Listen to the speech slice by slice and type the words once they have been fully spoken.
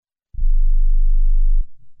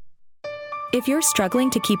If you're struggling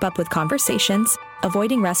to keep up with conversations,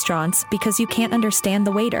 avoiding restaurants because you can't understand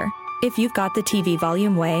the waiter, if you've got the TV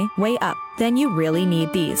volume way up, then you really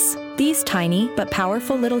need these. These tiny but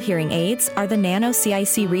powerful little hearing aids are the Nano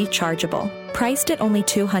CIC Rechargeable, priced at only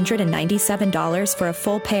 $297 for a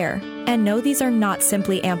full pair. And no, these are not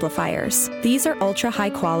simply amplifiers. These are ultra high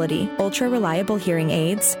quality, ultra reliable hearing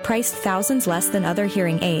aids, priced thousands less than other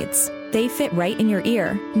hearing aids. They fit right in your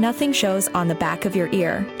ear, nothing shows on the back of your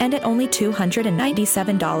ear, and at only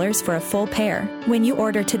 $297 for a full pair. When you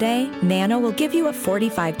order today, Nano will give you a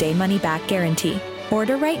 45-day money-back guarantee.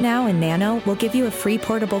 Order right now and Nano will give you a free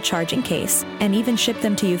portable charging case and even ship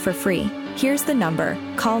them to you for free. Here's the number.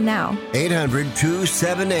 Call now.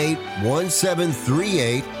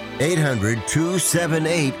 800-278-1738.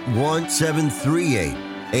 800-278-1738.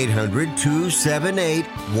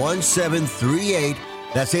 800-278-1738.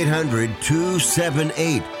 That's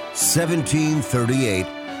 800-278-1738.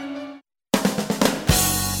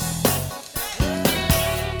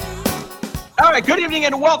 All right, good evening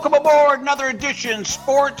and welcome aboard another edition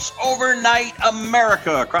Sports Overnight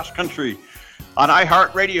America across country on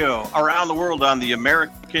iHeartRadio, around the world on the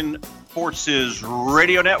American Forces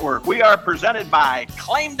Radio Network. We are presented by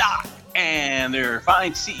ClaimDoc and their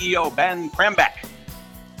fine CEO, Ben Krembeck.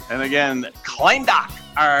 And again, ClaimDoc,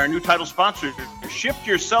 our new title sponsor. Shift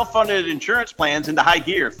your self-funded insurance plans into high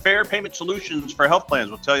gear. Fair payment solutions for health plans.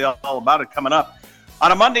 We'll tell you all about it coming up.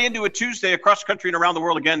 On a Monday into a Tuesday, across country and around the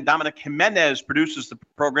world, again, Dominic Jimenez produces the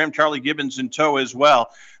program. Charlie Gibbons in tow as well.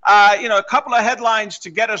 A couple of headlines to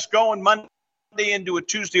get us going Monday into a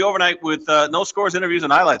Tuesday overnight with no scores, interviews,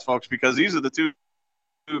 and highlights, folks, because these are the two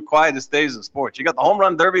quietest days of sports. You got the Home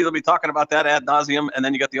Run Derby. They'll be talking about that ad nauseum. And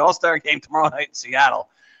then you got the All-Star Game tomorrow night in Seattle.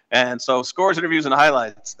 And so scores, interviews, and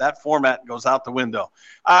highlights, that format goes out the window.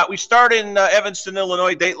 We start in Evanston,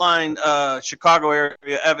 Illinois, Dateline, Chicago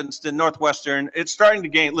area, Evanston, Northwestern. It's starting to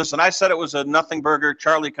gain. Listen, I said it was a nothing burger.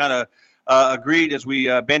 Charlie kind of agreed as we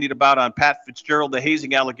bandied about on Pat Fitzgerald, the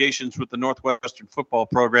hazing allegations with the Northwestern football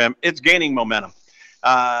program. It's gaining momentum.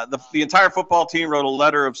 The entire football team wrote a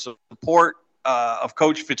letter of support of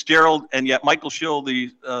Coach Fitzgerald, and yet Michael Schill,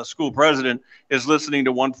 the school president, is listening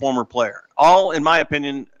to one former player. All, in my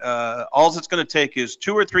opinion, all it's going to take is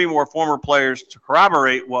two or three more former players to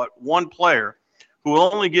corroborate what one player, who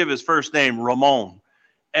will only give his first name, Ramon,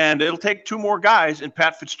 and it'll take two more guys, and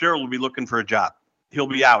Pat Fitzgerald will be looking for a job. He'll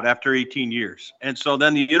be out after 18 years. And so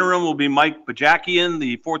then the interim will be Mike Bajakian,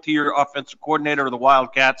 the fourth-year offensive coordinator of the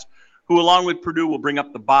Wildcats, who, along with Purdue, will bring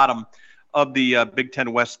up the bottom of the Big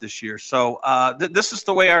Ten West this year. So this is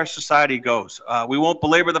the way our society goes. We won't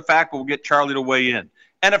belabor the fact, but we'll get Charlie to weigh in.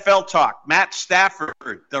 NFL talk. Matt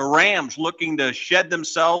Stafford, the Rams looking to shed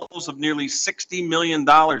themselves of nearly $60 million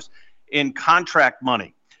in contract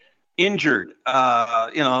money. Injured,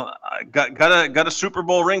 got a Super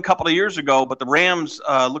Bowl ring a couple of years ago, but the Rams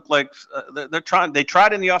look like they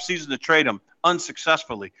tried in the offseason to trade him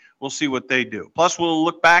unsuccessfully. We'll see what they do. Plus, we'll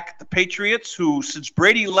look back at the Patriots, who, since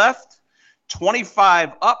Brady left,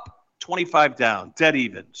 25 up, 25 down, dead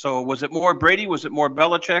even. So was it more Brady? Was it more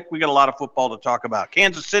Belichick? We got a lot of football to talk about.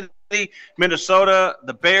 Kansas City, Minnesota,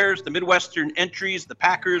 the Bears, the Midwestern entries, the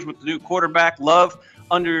Packers with the new quarterback, Love,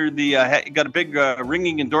 under the got a big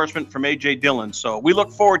ringing endorsement from A.J. Dillon. So we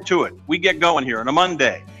look forward to it. We get going here on a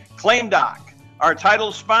Monday. ClaimDoc, our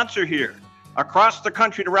title sponsor here across the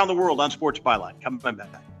country and around the world on Sports Byline. Coming back.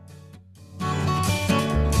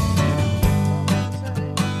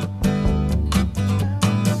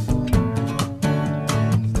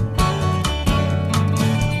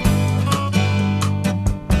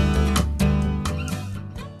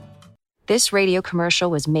 This radio commercial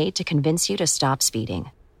was made to convince you to stop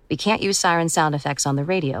speeding. We can't use siren sound effects on the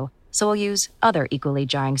radio, so we'll use other equally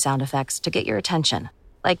jarring sound effects to get your attention.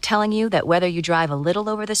 Like telling you that whether you drive a little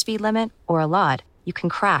over the speed limit or a lot, you can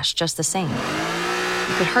crash just the same.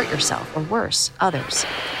 You could hurt yourself or worse, others.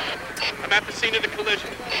 I'm at the scene of the collision.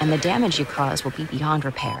 And the damage you cause will be beyond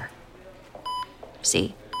repair.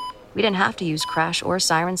 See? We didn't have to use crash or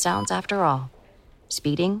siren sounds after all.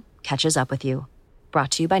 Speeding catches up with you.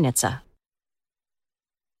 Brought to you by NHTSA.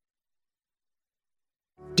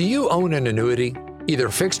 Do you own an annuity, either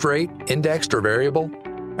fixed rate, indexed, or variable?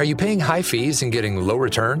 Are you paying high fees and getting low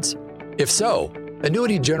returns? If so,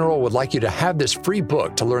 Annuity General would like you to have this free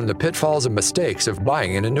book to learn the pitfalls and mistakes of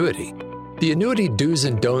buying an annuity. The Annuity Do's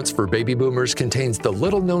and Don'ts for Baby Boomers contains the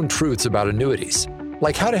little-known truths about annuities,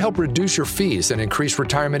 like how to help reduce your fees and increase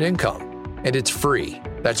retirement income. And it's free.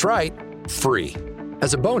 That's right, free.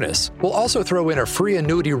 As a bonus, we'll also throw in a free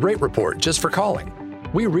annuity rate report just for calling.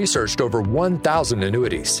 We researched over 1,000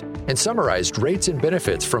 annuities and summarized rates and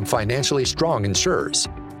benefits from financially strong insurers.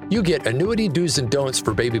 You get Annuity Do's and Don'ts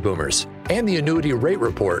for Baby Boomers and the Annuity Rate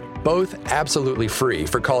Report, both absolutely free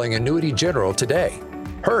for calling Annuity General today.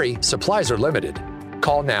 Hurry, supplies are limited.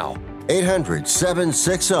 Call now.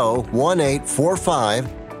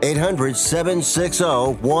 800-760-1845.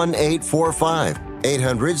 800-760-1845.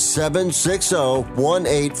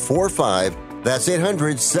 800-760-1845. That's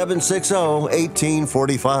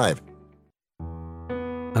 800-760-1845.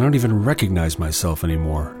 I don't even recognize myself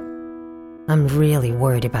anymore. I'm really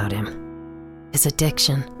worried about him. His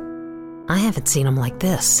addiction. I haven't seen him like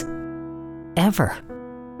this. Ever.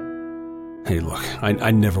 Hey, look, I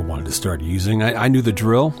never wanted to start using. I knew the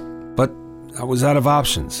drill, but I was out of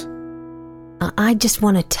options. I just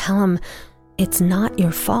want to tell him it's not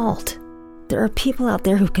your fault. There are people out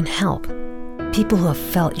there who can help. People who have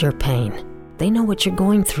felt your pain. They know what you're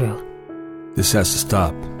going through. This has to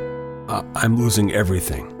stop. I'm losing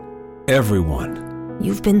everything. Everyone.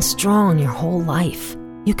 You've been strong your whole life.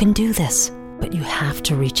 You can do this, but you have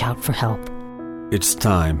to reach out for help. It's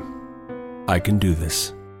time. I can do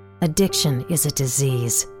this. Addiction is a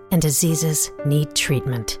disease, and diseases need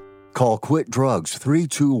treatment. Call Quit Drugs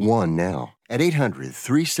 321 now at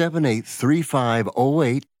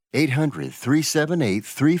 800-378-3508.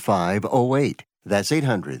 800-378-3508. That's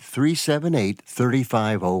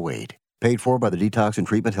 800-378-3508. Paid for by the Detox and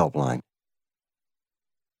Treatment Helpline.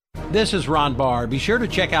 This is Ron Barr. Be sure to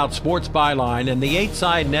check out Sports Byline and the 8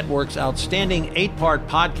 Side Network's outstanding 8-part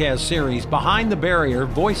podcast series, Behind the Barrier,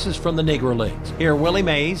 Voices from the Negro Leagues. Here, Willie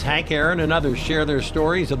Mays, Hank Aaron, and others share their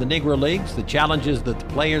stories of the Negro Leagues, the challenges that the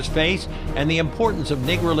players face, and the importance of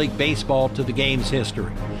Negro League baseball to the game's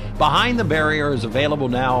history. Behind the Barrier is available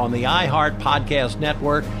now on the iHeart Podcast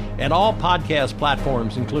Network and all podcast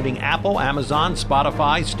platforms, including Apple, Amazon,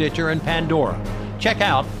 Spotify, Stitcher, and Pandora. Check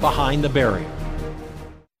out Behind the Barrier.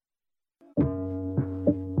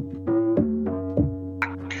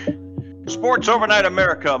 Sports Overnight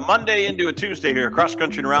America, Monday into a Tuesday here, across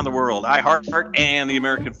country and around the world. iHeart and the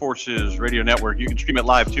American Forces Radio Network. You can stream it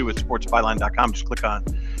live, too, at sportsbyline.com. Just click on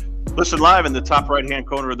Listen Live in the top right-hand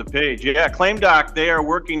corner of the page. Yeah, ClaimDoc, they are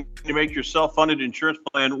working to make your self-funded insurance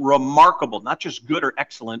plan remarkable. Not just good or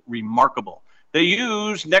excellent, remarkable. They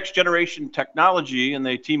use next-generation technology, and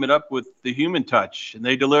they team it up with the human touch, and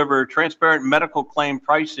they deliver transparent medical claim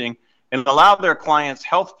pricing and allow their clients'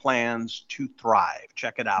 health plans to thrive.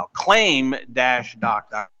 Check it out,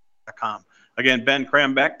 claim-doc.com. Again, Ben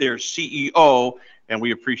Krambeck, their CEO, and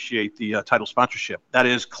we appreciate the title sponsorship. That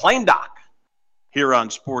is ClaimDoc here on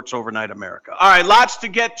Sports Overnight America. All right, lots to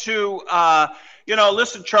get to.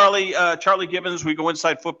 Listen, Charlie Gibbons, we go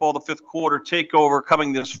inside football, the fifth quarter takeover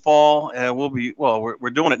coming this fall. We're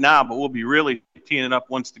doing it now, but we'll be really teeing it up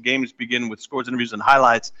once the games begin with scores, interviews, and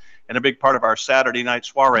highlights. And a big part of our Saturday night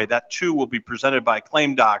soiree. That, too, will be presented by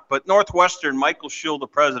ClaimDoc. But Northwestern, Michael Schill, the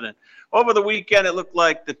president, over the weekend, it looked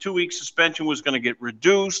like the 2-week suspension was going to get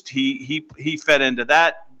reduced. He fed into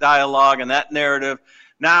that dialogue and that narrative.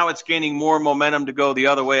 Now it's gaining more momentum to go the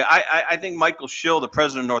other way. I think Michael Schill, the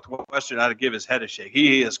president of Northwestern, ought to give his head a shake.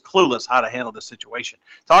 He is clueless how to handle the situation.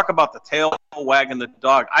 Talk about the tail wagging the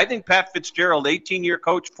dog. I think Pat Fitzgerald, 18-year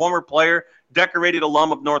coach, former player, decorated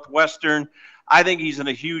alum of Northwestern, I think he's in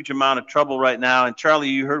a huge amount of trouble right now. And, Charlie,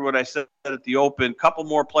 you heard what I said at the Open. Couple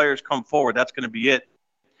more players come forward. That's going to be it.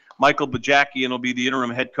 Michael Bajakian will be the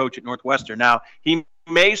interim head coach at Northwestern. Now, he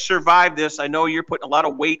may survive this. I know you're putting a lot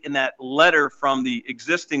of weight in that letter from the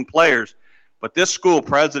existing players, but this school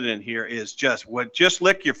president here is just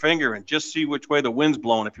lick your finger and just see which way the wind's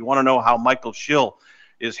blowing if you want to know how Michael Schill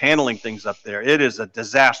is handling things up there. It is a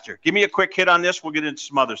disaster. Give me a quick hit on this. We'll get into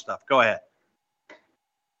some other stuff. Go ahead.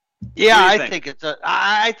 Yeah,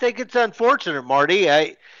 I think it's unfortunate, Marty.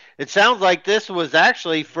 It sounds like this was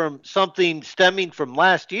actually from something stemming from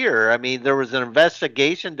last year. I mean, there was an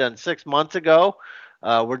investigation done 6 months ago.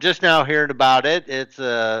 We're just now hearing about it. It's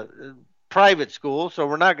a private school, so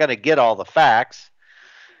we're not going to get all the facts.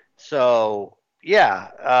 So,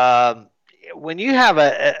 yeah, when you have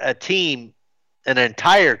a team, an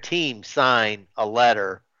entire team sign a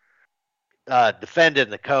letter defending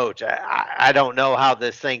the coach, I don't know how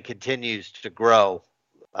this thing continues to grow.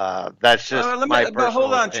 That's just my personal But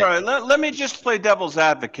hold on, opinion. Charlie. Let me just play devil's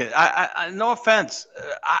advocate. I no offense.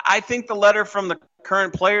 I think the letter from the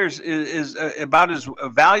current players is about as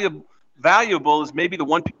valuable as maybe the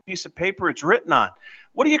one piece of paper it's written on.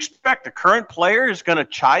 What do you expect? The current player is going to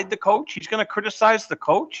chide the coach? He's going to criticize the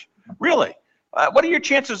coach? Really? What are your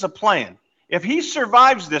chances of playing? If he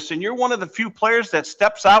survives this, and you're one of the few players that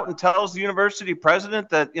steps out and tells the university president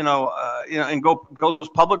that and goes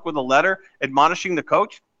public with a letter admonishing the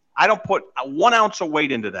coach, I don't put 1 ounce of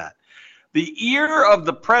weight into that. The ear of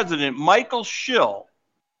the president, Michael Schill,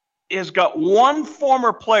 has got one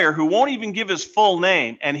former player who won't even give his full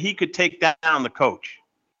name, and he could take down the coach.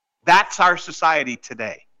 That's our society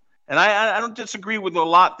today. And I don't disagree with a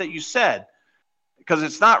lot that you said, because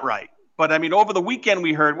it's not right. But, I mean, over the weekend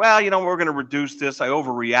we heard, well, we're going to reduce this. I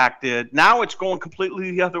overreacted. Now it's going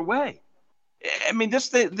completely the other way. I mean,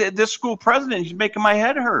 this school president, he's making my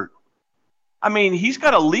head hurt. I mean, he's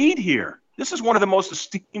got a lead here. This is one of the most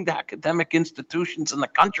esteemed academic institutions in the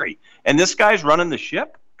country. And this guy's running the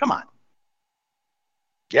ship? Come on.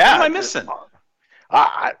 Yeah. What am I missing?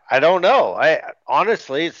 I don't know.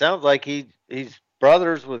 Honestly, it sounds like he's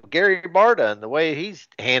brothers with Gary Barta and the way he's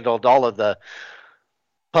handled all of the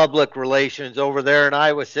public relations over there in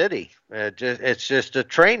Iowa City. It's just a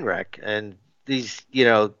train wreck. And these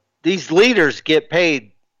leaders get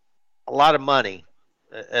paid a lot of money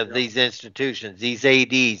of these institutions, these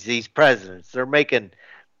ADs, these presidents. They're making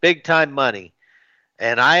big time money.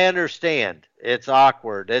 And I understand it's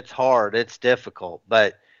awkward, it's hard, it's difficult,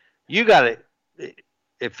 but you got to,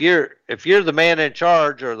 if you're the man in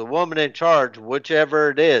charge or the woman in charge, whichever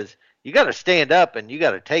it is, you got to stand up and you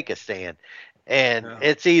got to take a stand. And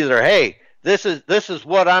it's either, hey, this is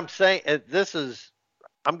what I'm saying,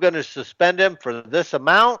 I'm going to suspend him for this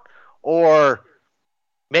amount, or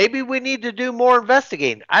maybe we need to do more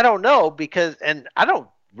investigating. I don't know, and I don't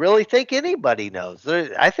really think anybody knows.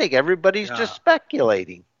 I think everybody's just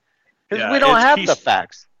speculating because we don't have the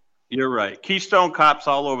facts. You're right. Keystone Cops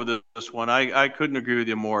all over this one. I couldn't agree with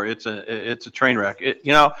you more. It's a train wreck.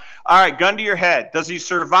 All right, gun to your head. Does he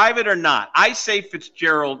survive it or not? I say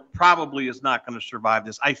Fitzgerald probably is not going to survive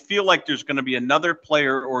this. I feel like there's going to be another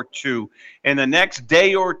player or two in the next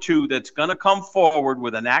day or two that's going to come forward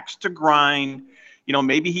with an axe to grind.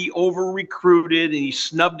 Maybe he over-recruited and he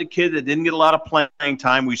snubbed a kid that didn't get a lot of playing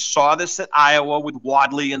time. We saw this at Iowa with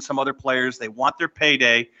Wadley and some other players. They want their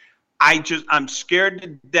payday. I'm scared to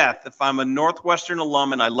death if I'm a Northwestern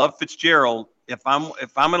alum and I love Fitzgerald. If I'm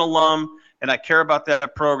an alum and I care about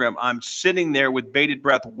that program, I'm sitting there with bated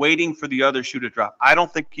breath waiting for the other shoe to drop. I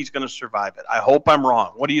don't think he's going to survive it. I hope I'm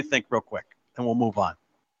wrong. What do you think, real quick? And we'll move on.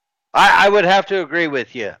 I would have to agree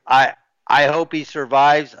with you. I hope he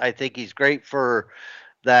survives. I think he's great for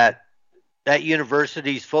that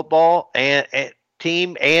university's football and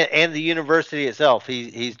team and the university itself.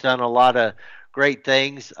 He's done a lot of great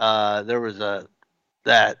things. There was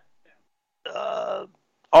that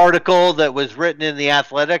article that was written in The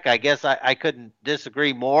Athletic. I guess I couldn't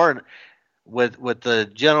disagree more with the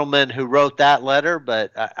gentleman who wrote that letter,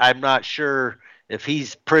 but I'm not sure if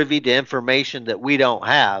he's privy to information that we don't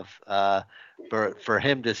have. For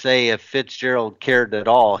him to say if Fitzgerald cared at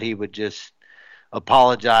all, he would just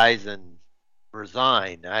apologize and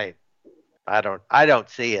resign. I don't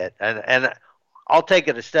see it. And I'll take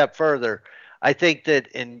it a step further. I think that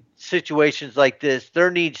in situations like this,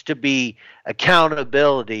 there needs to be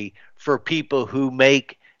accountability for people who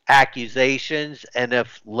make accusations, and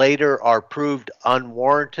if later are proved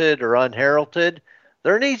unwarranted or unheralded,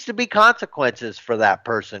 there needs to be consequences for that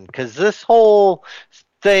person. Because this whole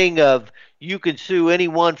thing of you can sue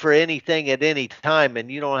anyone for anything at any time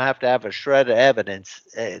and you don't have to have a shred of evidence,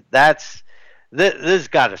 this has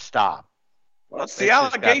got to stop. Well, it's the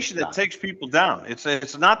allegation that takes people down.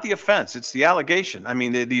 It's not the offense. It's the allegation. I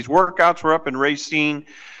mean, these workouts were up in Racine.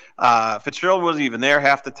 Fitzgerald wasn't even there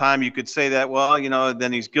half the time. You could say that, well,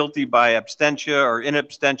 then he's guilty by abstention or in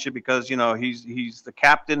abstention because, he's the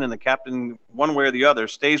captain, and the captain, one way or the other,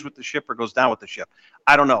 stays with the ship or goes down with the ship.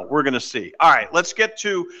 I don't know. We're going to see. All right, let's get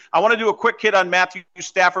to – I want to do a quick hit on Matthew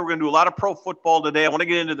Stafford. We're going to do a lot of pro football today. I want to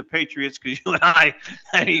get into the Patriots because you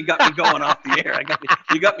and you got me going off the air.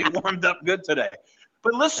 You got me warmed up good today.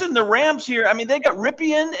 But listen, the Rams here, I mean, they got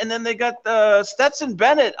Ripien and then they got Stetson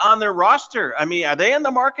Bennett on their roster. I mean, are they in the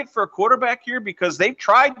market for a quarterback here? Because they've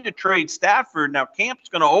tried to trade Stafford. Now, camp's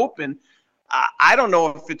going to open. I don't know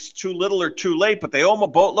if it's too little or too late, but they owe him a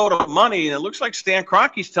boatload of money. And it looks like Stan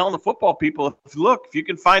Kroenke's telling the football people, look, if you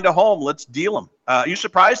can find a home, let's deal him. Are you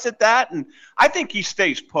surprised at that? And I think he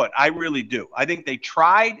stays put. I really do. I think they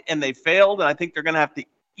tried and they failed, and I think they're going to have to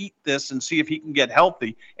eat this and see if he can get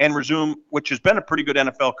healthy and resume, which has been a pretty good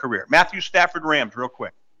NFL career. Matthew Stafford, Rams, real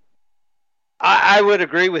quick. I would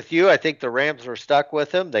agree with you. I think the Rams were stuck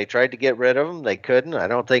with him. They tried to get rid of him. They couldn't. I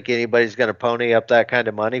don't think anybody's going to pony up that kind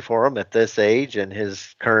of money for him at this age and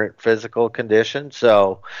his current physical condition.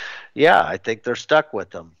 So, yeah, I think they're stuck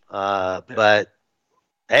with him. But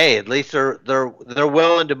hey, at least they're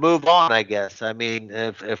willing to move on, I guess. I mean,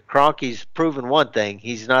 if Kroenke's proven one thing,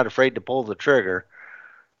 he's not afraid to pull the trigger.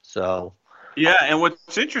 So, Yeah, and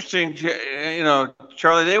what's interesting,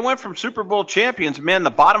 Charlie, they went from Super Bowl champions. Man,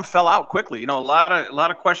 the bottom fell out quickly. A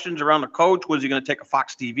lot of questions around the coach. Was he going to take a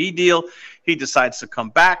Fox TV deal? He decides to come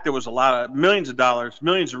back. There was a lot of millions of dollars,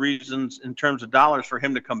 millions of reasons in terms of dollars for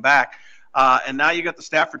him to come back. And now you got the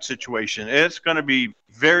Stafford situation. It's going to be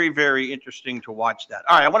very, very interesting to watch that.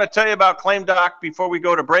 All right, I want to tell you about Claim Doc before we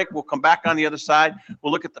go to break. We'll come back on the other side.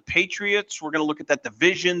 We'll look at the Patriots. We're going to look at that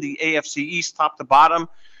division, the AFC East, top to bottom.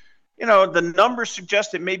 The numbers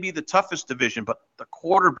suggest it may be the toughest division, but the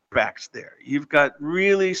quarterbacks there. You've got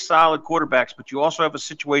really solid quarterbacks, but you also have a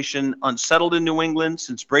situation unsettled in New England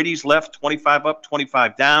since Brady's left, 25 up,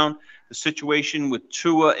 25 down. The situation with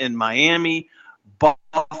Tua in Miami.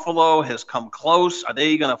 Buffalo has come close. Are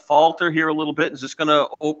they going to falter here a little bit? Is this going to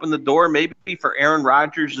open the door maybe for Aaron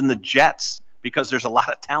Rodgers and the Jets? Because there's a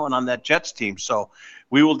lot of talent on that Jets team. So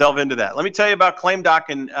we will delve into that. Let me tell you about Claim Doc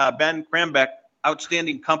and Ben Krambeck.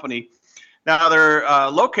 Outstanding company. Now, they're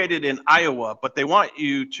located in Iowa, but they want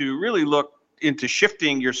you to really look into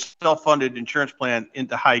shifting your self-funded insurance plan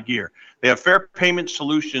into high gear. They have fair payment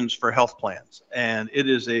solutions for health plans, and it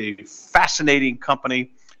is a fascinating company.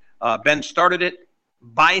 Ben started it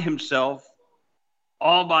all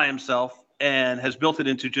by himself, and has built it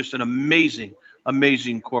into just an amazing,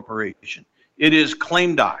 amazing corporation. It is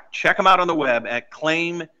Claim Doc. Check them out on the web at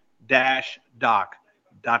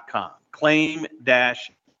claim-doc.com.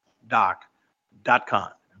 claim-doc.com.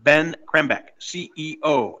 Ben Krambeck,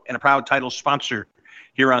 CEO, and a proud title sponsor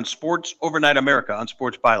here on Sports Overnight America on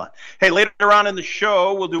Sports Byline. Hey, later on in the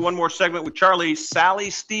show, we'll do one more segment with Charlie. Sally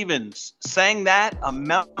Stevens sang that, a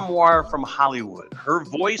memoir from Hollywood. Her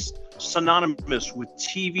voice synonymous with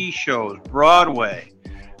TV shows, Broadway,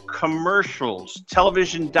 commercials,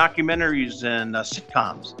 television documentaries, and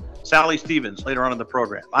sitcoms. Sally Stevens, later on in the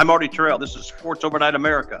program. I'm Marty Terrell. This is Sports Overnight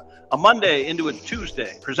America, a Monday into a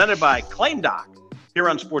Tuesday, presented by Claim Doc here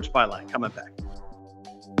on Sports Byline. Coming back.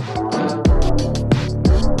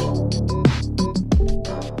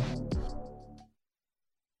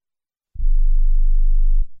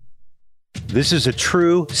 This is a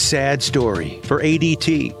true, sad story for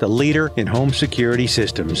ADT, the leader in home security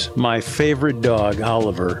systems. My favorite dog,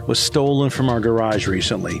 Oliver, was stolen from our garage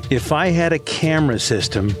recently. If I had a camera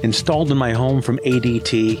system installed in my home from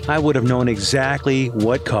ADT, I would have known exactly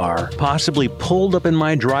what car possibly pulled up in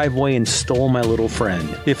my driveway and stole my little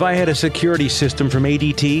friend. If I had a security system from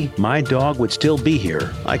ADT, my dog would still be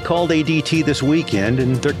here. I called ADT this weekend,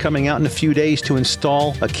 and they're coming out in a few days to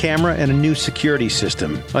install a camera and a new security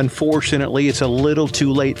system. Unfortunately, it's a little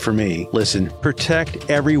too late for me. Listen, protect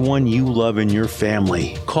everyone you love in your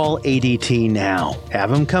family. Call ADT now. Have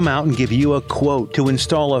them come out and give you a quote to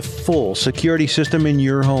install a full security system in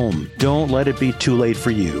your home. Don't let it be too late for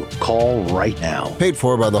you. Call right now. Paid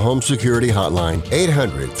for by the Home Security Hotline.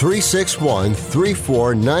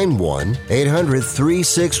 800-361-3491.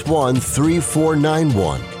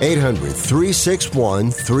 800-361-3491.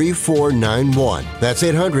 800-361-3491. That's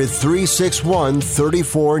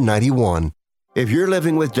 800-361-3491. If you're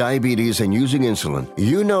living with diabetes and using insulin,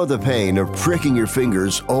 you know the pain of pricking your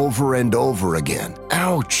fingers over and over again.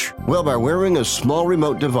 Ouch! Well, by wearing a small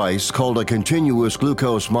remote device called a continuous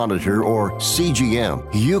glucose monitor, or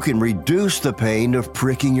CGM, you can reduce the pain of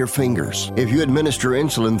pricking your fingers. If you administer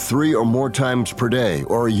insulin 3 or more times per day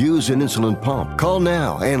or use an insulin pump, call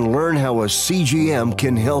now and learn how a CGM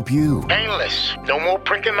can help you. Painless. No more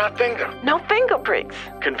pricking my finger. No finger pricks.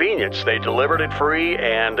 Convenience. They delivered it free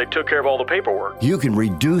and they took care of all the paperwork. You can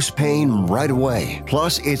reduce pain right away.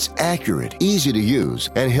 Plus, it's accurate, easy to use,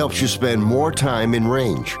 and helps you spend more time in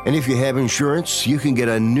range. And if you have insurance, you can get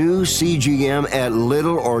a new CGM at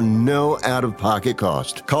little or no out-of-pocket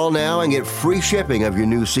cost. Call now and get free shipping of your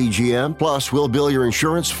new CGM. Plus, we'll bill your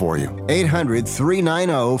insurance for you.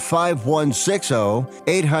 800-390-5160.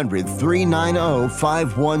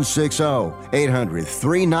 800-390-5160.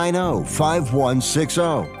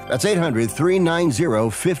 800-390-5160. That's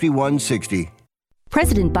 800-390-5160.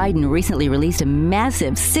 President Biden recently released a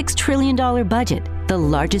massive $6 trillion budget, the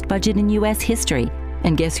largest budget in U.S. history.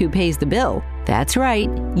 And guess who pays the bill? That's right,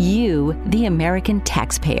 you, the American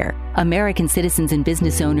taxpayer. American citizens and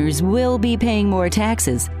business owners will be paying more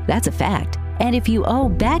taxes. That's a fact. And if you owe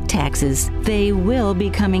back taxes, they will be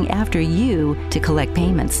coming after you to collect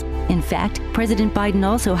payments. In fact, President Biden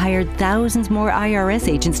also hired thousands more IRS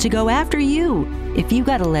agents to go after you. If you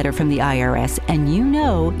got a letter from the IRS and you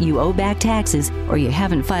know you owe back taxes or you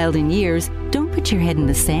haven't filed in years, don't put your head in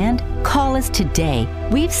the sand. Call us today.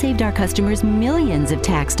 We've saved our customers millions of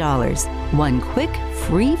tax dollars. One quick,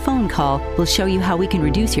 free phone call will show you how we can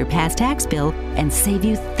reduce your past tax bill and save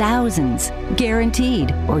you thousands.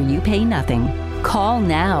 Guaranteed, or you pay nothing. Call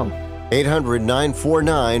now.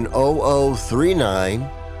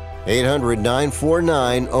 800-949-0039.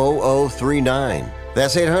 800-949-0039.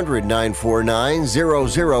 That's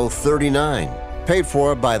 800-949-0039. Paid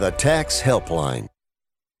for by the Tax Helpline.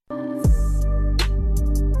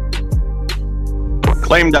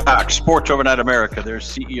 Claim Doc, Sports Overnight America. Their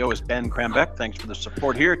CEO is Ben Krambeck. Thanks for the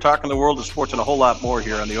support here. Talking the world of sports and a whole lot more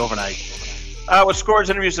here on the Overnight. With scores,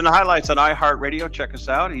 interviews, and highlights on iHeartRadio. Check us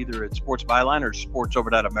out either at Sports Byline or Sports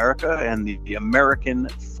Overnight America and the American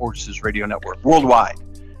Forces Radio Network worldwide.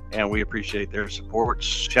 And we appreciate their support.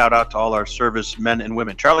 Shout out to all our service men and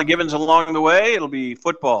women. Charlie Gibbons along the way. It'll be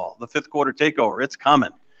football, the fifth quarter takeover. It's coming.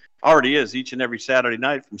 Already is each and every Saturday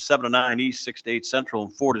night from 7 to 9 East, 6 to 8 Central,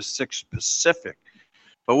 and 4 to 6 Pacific.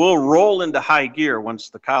 But we'll roll into high gear once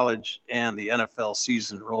the college and the NFL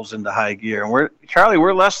season rolls into high gear. And we're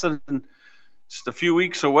less than just a few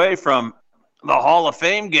weeks away from the Hall of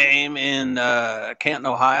Fame game in Canton,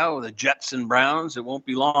 Ohio, the Jets and Browns. It won't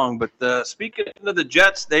be long. But speaking of the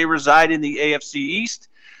Jets, they reside in the AFC East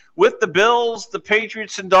with the Bills, the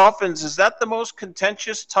Patriots, and Dolphins. Is that the most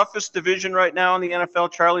contentious, toughest division right now in the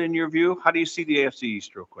NFL, Charlie, in your view? How do you see the AFC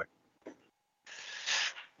East real quick?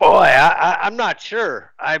 Boy, I'm not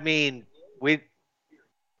sure. I mean,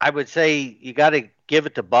 I would say you got to give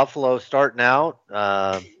it to Buffalo starting out.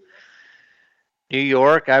 New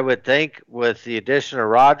York, I would think, with the addition of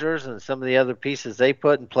Rodgers and some of the other pieces they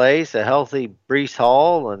put in place, a healthy Breece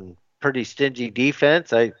Hall and pretty stingy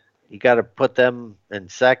defense, you got to put them in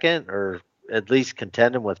second or at least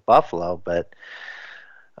contending with Buffalo. But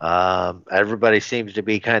everybody seems to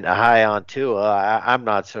be kind of high on Tua. I'm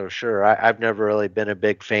not so sure. I've never really been a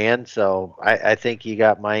big fan, so I think you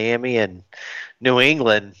got Miami and New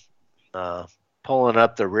England pulling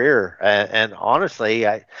up the rear. And honestly,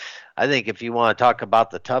 I think if you want to talk about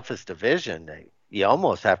the toughest division, you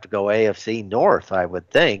almost have to go AFC North, I would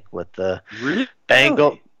think, with the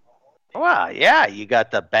Bengals. Well, yeah, you got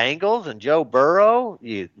the Bengals and Joe Burrow,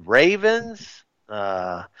 Ravens,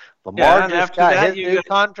 Lamar just got his new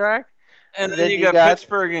contract. And then you got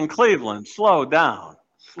Pittsburgh and Cleveland. Slow down.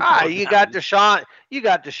 You got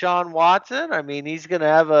Deshaun Watson. I mean, he's going to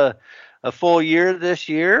have a full year this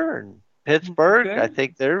year. And Pittsburgh, I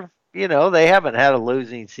think they haven't had a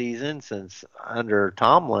losing season since under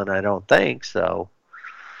Tomlin, I don't think so.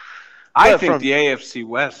 I think the AFC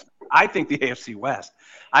West.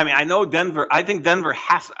 I mean, I know Denver. I think Denver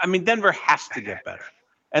has to get better.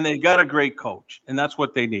 And they got a great coach, and that's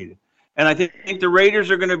what they needed. And I think the Raiders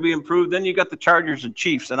are going to be improved. Then you got the Chargers and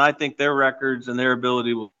Chiefs, and I think their records and their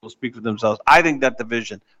ability will speak for themselves. I think that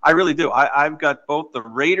division, I really do. I've got both the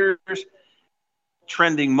Raiders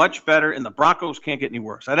trending much better, and the Broncos can't get any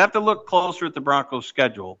worse. I'd have to look closer at the Broncos'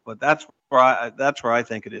 schedule, but that's where I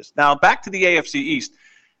think it is. Now, back to the AFC East.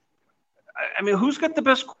 I mean, who's got the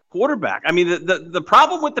best quarterback? I mean, the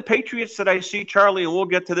problem with the Patriots that I see, Charlie, and we'll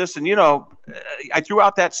get to this, and, I threw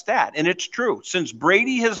out that stat, and it's true. Since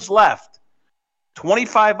Brady has left,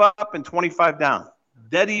 25 up and 25 down,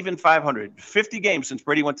 dead even 500, 50 games since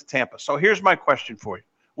Brady went to Tampa. So here's my question for you.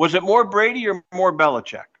 Was it more Brady or more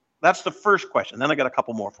Belichick? That's the first question. Then I got a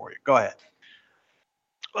couple more for you. Go ahead.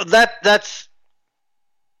 Well, that's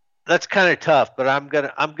kind of tough, but I'm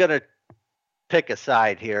gonna pick a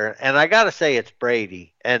side here, and I got to say it's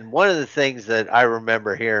Brady. And one of the things that I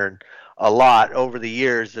remember hearing a lot over the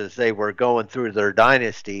years as they were going through their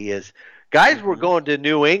dynasty is guys were going to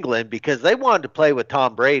New England because they wanted to play with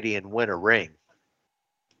Tom Brady and win a ring.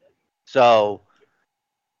 So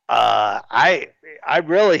I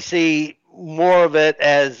really see more of it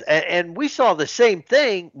as, and we saw the same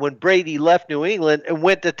thing when Brady left New England and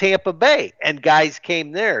went to Tampa Bay, and guys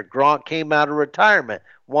came there. Gronk came out of retirement,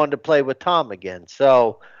 wanted to play with Tom again.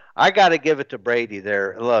 So I got to give it to Brady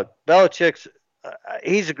there. Look, Belichick's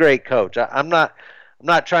he's a great coach. I'm not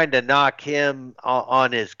trying to knock him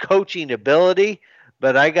on his coaching ability,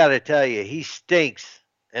 but I got to tell you, he stinks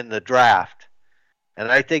in the draft. And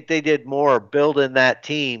I think they did more building that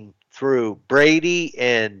team through Brady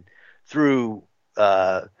and through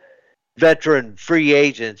veteran free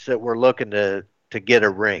agents that were looking to get a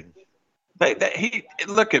ring.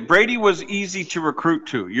 Look, Brady was easy to recruit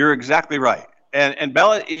to. You're exactly right. And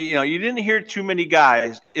Bella, you didn't hear too many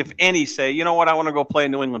guys, if any, say, you know what, I want to go play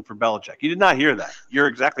in New England for Belichick. You did not hear that. You're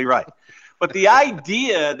exactly right. But the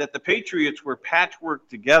idea that the Patriots were patchworked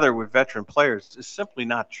together with veteran players is simply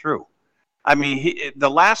not true. I mean, the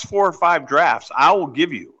last 4 or 5 drafts, I will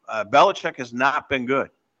give you, Belichick has not been good.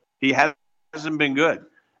 He hasn't been good.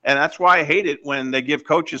 And that's why I hate it when they give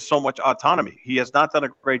coaches so much autonomy. He has not done a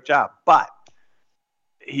great job. But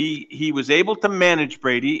he was able to manage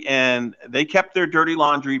Brady, and they kept their dirty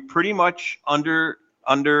laundry pretty much under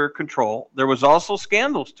under control. There was also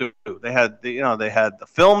scandals too. They had the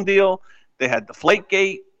film deal, they had the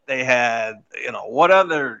Deflategate, they had what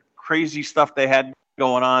other crazy stuff they had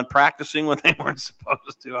going on, practicing when they weren't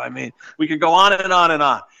supposed to. I mean, we could go on and on and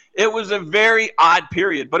on. It was a very odd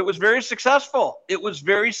period, but it was very successful.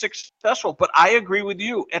 But I agree with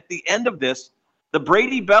you. At the end of this, the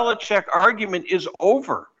Brady-Belichick argument is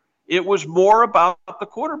over. It was more about the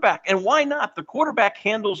quarterback. And why not? The quarterback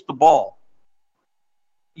handles the ball.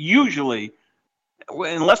 Usually,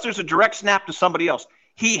 unless there's a direct snap to somebody else,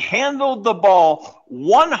 he handled the ball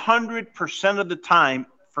 100% of the time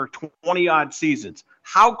for 20-odd seasons.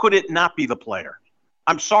 How could it not be the player?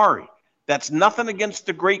 I'm sorry. That's nothing against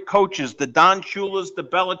the great coaches, the Don Shulas, the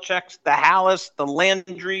Belichicks, the Hallis, the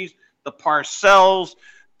Landrys, the Parcells,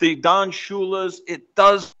 the Don Shulas. It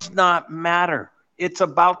does not matter. It's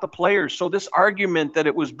about the players. So this argument that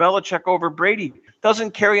it was Belichick over Brady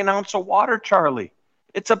doesn't carry an ounce of water, Charlie.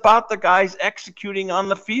 It's about the guys executing on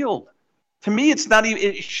the field. To me, it's not even.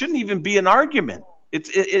 It shouldn't even be an argument.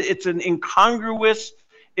 It's an incongruous.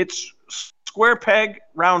 It's square peg,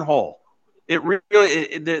 round hole.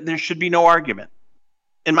 There should be no argument,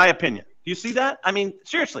 in my opinion. Do you see that? I mean,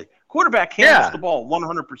 seriously, quarterback handles the ball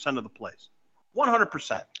 100% of the plays.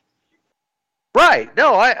 100%. Right.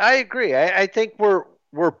 No, I agree. I think we're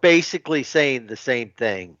basically saying the same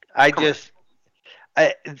thing.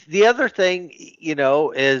 The other thing,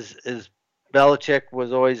 is Belichick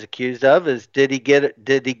was always accused of is did he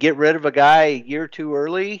get rid of a guy a year too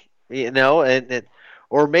early,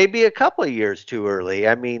 or maybe a couple of years too early.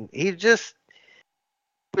 I mean, he just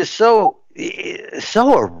was so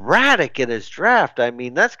erratic in his draft. I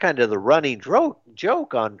mean, that's kind of the running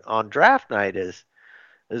joke on draft night is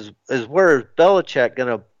where is Belichick going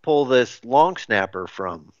to pull this long snapper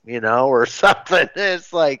from, or something.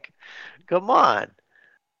 It's like, come on.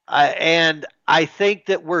 And I think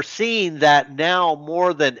that we're seeing that now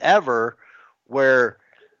more than ever, where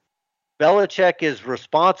Belichick is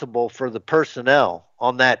responsible for the personnel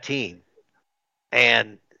on that team.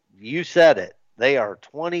 And you said it. They are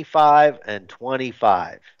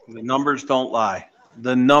 25-25. The numbers don't lie.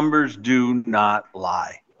 The numbers do not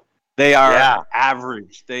lie. They are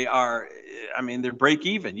average. They are, they're break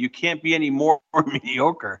even. You can't be any more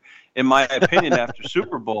mediocre, in my opinion, after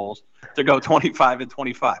Super Bowls to go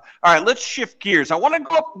 25-25. All right, let's shift gears. I want to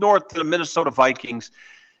go up north to the Minnesota Vikings.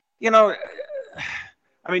 No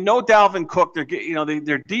Dalvin Cook. Their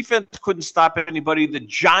defense couldn't stop anybody. The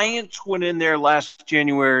Giants went in there last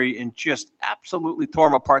January and just absolutely tore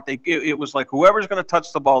them apart. It was like whoever's going to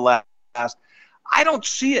touch the ball last. I don't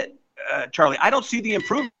see it, Charlie. I don't see the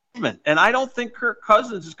improvement. And I don't think Kirk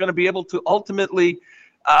Cousins is going to be able to ultimately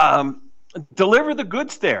deliver the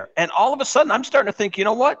goods there. And all of a sudden, I'm starting to think, you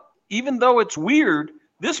know what? Even though it's weird,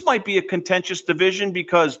 this might be a contentious division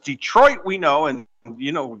because Detroit, we know, and,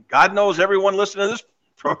 God knows everyone listening to this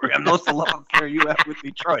program knows the love affair you have with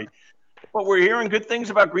Detroit. But we're hearing good things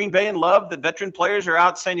about Green Bay and Love. The veteran players are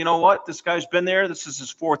out saying, you know what? This guy's been there. This is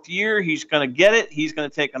his fourth year. He's going to get it. He's going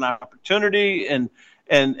to take an opportunity, and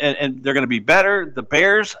they're going to be better. The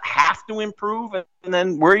Bears have to improve, and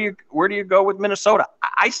then where do you go with Minnesota?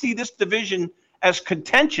 I see this division as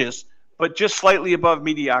contentious, but just slightly above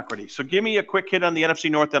mediocrity. So give me a quick hit on the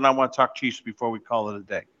NFC North, and I want to talk Chiefs before we call it a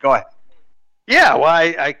day. Go ahead. Yeah, well,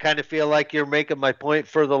 I kind of feel like you're making my point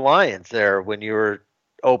for the Lions there when you were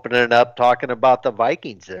opening up talking about the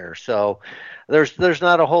Vikings there. So there's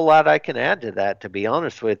not a whole lot I can add to that, to be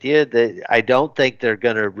honest with you. I don't think they're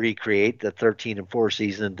going to recreate the 13-4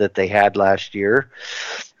 season that they had last year.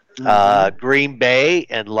 Mm-hmm. Green Bay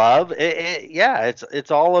and Love,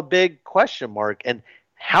 it's all a big question mark. And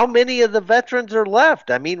how many of the veterans are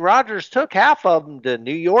left? I mean, Rodgers took half of them to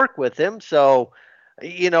New York with him, so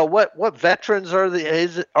what veterans are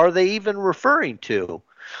they even referring to?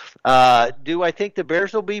 Do I think the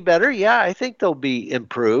Bears will be better? Yeah, I think they'll be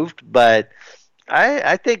improved, but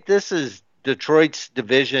I think this is Detroit's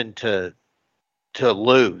division to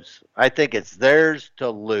lose. I think it's theirs to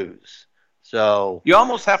lose. So you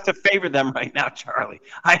almost have to favor them right now, Charlie.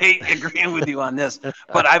 I hate agreeing with you on this,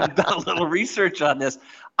 but I've done a little research on this.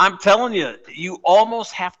 I'm telling you, you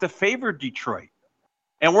almost have to favor Detroit.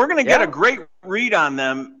 And we're going to get a great read on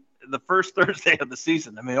them the first Thursday of the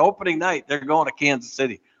season. I mean, opening night, they're going to Kansas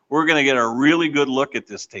City. We're going to get a really good look at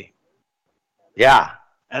this team. Yeah.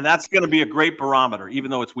 And that's going to be a great barometer,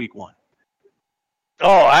 even though it's week one.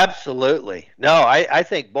 Oh, absolutely. No, I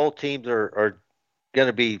think both teams are going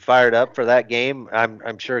to be fired up for that game.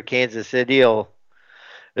 I'm sure Kansas City has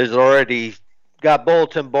already got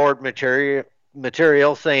bulletin board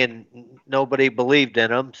material saying nobody believed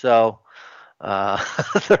in them. So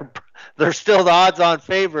they're still the odds-on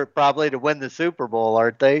favorite probably to win the Super Bowl,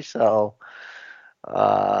 aren't they? So,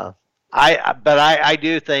 I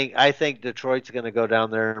do think Detroit's going to go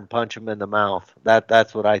down there and punch them in the mouth.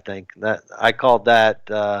 That's what I think. That I called that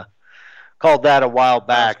a while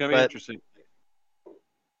back. It's going to be interesting.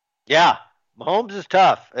 Yeah, Mahomes is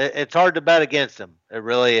tough. It's hard to bet against him. It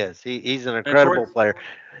really is. He's an incredible player.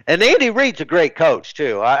 And Andy Reid's a great coach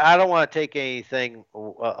too. I don't want to take anything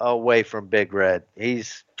away from Big Red.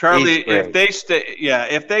 Charlie, if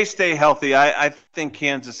they stay healthy, I think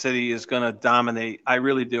Kansas City is going to dominate. I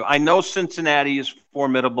really do. I know Cincinnati is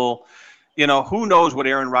formidable. You know, who knows what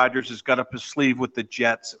Aaron Rodgers has got up his sleeve with the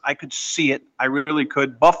Jets. I could see it. I really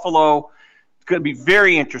could. Buffalo, it's going to be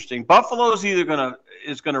very interesting. Buffalo is either going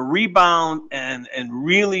to rebound and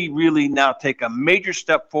really, really now take a major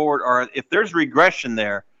step forward, or if there's regression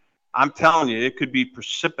there, I'm telling you, it could be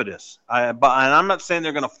precipitous. And I'm not saying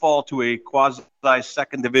they're going to fall to a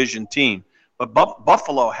quasi-second division team, but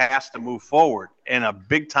Buffalo has to move forward in a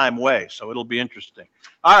big-time way, so it'll be interesting.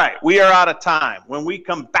 All right, we are out of time. When we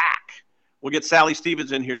come back, we'll get Sally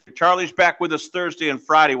Stevens in here. Charlie's back with us Thursday and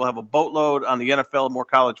Friday. We'll have a boatload on the NFL and more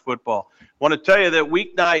college football. I want to tell you that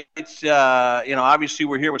weeknights, obviously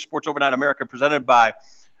we're here with Sports Overnight America presented by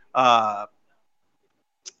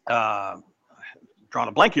drawing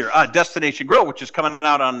a blank here, Destination Grill, which is coming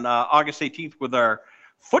out on August 18th with our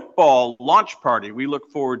football launch party. We look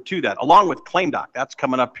forward to that, along with Claim Doc. That's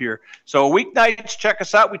coming up here. So weeknights, check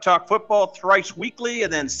us out. We talk football thrice weekly,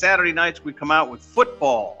 and then Saturday nights we come out with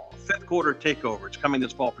football, fifth quarter takeover. It's coming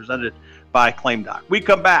this fall, presented by Claim Doc. We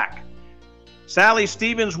come back. Sally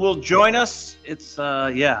Stevens will join us. It's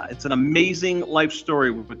an amazing life story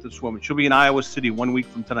with this woman. She'll be in Iowa City 1 week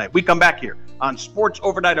from tonight. We come back here on Sports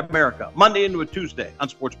Overnight America, Monday into a Tuesday on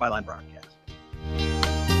Sports Byline Broadcast.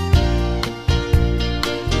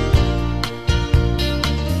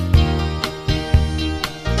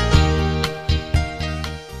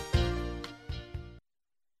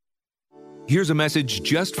 Here's a message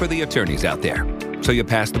just for the attorneys out there. So you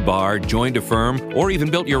passed the bar, joined a firm, or even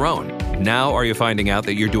built your own. Now are you finding out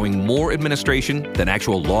that you're doing more administration than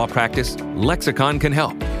actual law practice? Lexicon can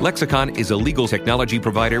help. Lexicon is a legal technology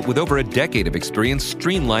provider with over a decade of experience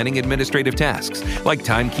streamlining administrative tasks like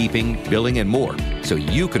timekeeping, billing, and more, so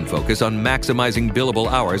you can focus on maximizing billable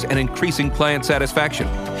hours and increasing client satisfaction.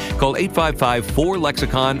 Call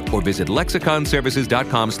 855-4-LEXICON or visit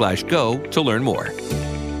lexiconservices.com/go to learn more.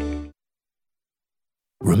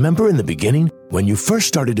 Remember in the beginning, when you first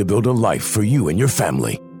started to build a life for you and your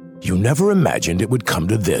family, you never imagined it would come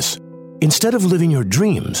to this. Instead of living your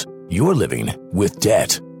dreams, you're living with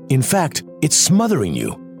debt. In fact, it's smothering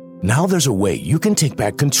you. Now there's a way you can take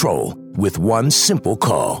back control with one simple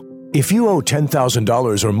call. If you owe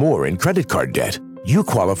 $10,000 or more in credit card debt, you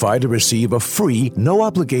qualify to receive a free,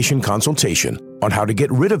 no-obligation consultation on how to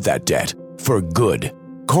get rid of that debt for good.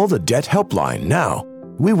 Call the Debt Helpline now.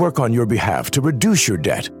 We work on your behalf to reduce your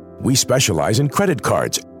debt. We specialize in credit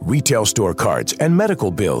cards, retail store cards, and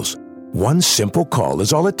medical bills. One simple call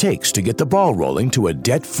is all it takes to get the ball rolling to a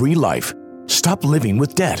debt-free life. Stop living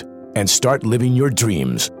with debt and start living your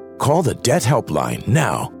dreams. Call the Debt Helpline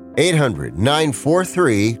now.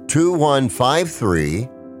 800-943-2153.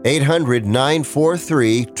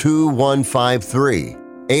 800-943-2153.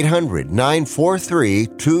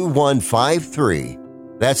 800-943-2153.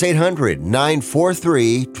 That's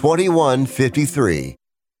 800-943-2153.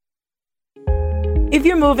 If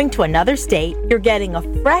you're moving to another state, you're getting a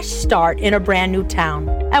fresh start in a brand new town.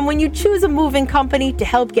 And when you choose a moving company to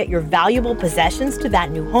help get your valuable possessions to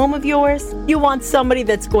that new home of yours, you want somebody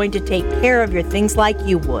that's going to take care of your things like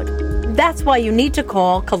you would. That's why you need to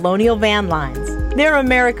call Colonial Van Lines. They're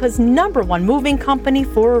America's #1 moving company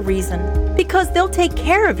for a reason. Because they'll take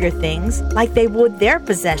care of your things like they would their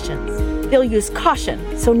possessions. They'll use caution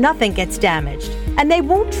so nothing gets damaged. And they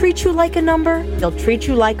won't treat you like a number, they'll treat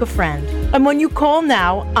you like a friend. And when you call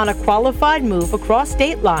now on a qualified move across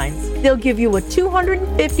state lines, they'll give you a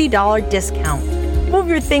 $250 discount. Move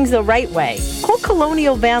your things the right way. Call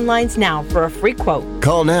Colonial Van Lines now for a free quote.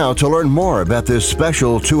 Call now to learn more about this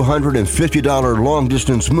special $250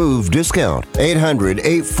 long-distance move discount.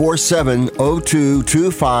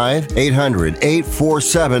 800-847-0225.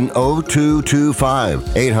 800-847-0225.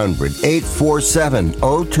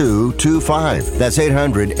 800-847-0225. That's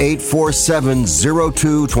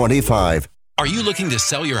 800-847-0225. Are you looking to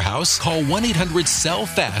sell your house? Call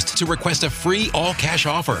 1-800-SELL-FAST to request a free all-cash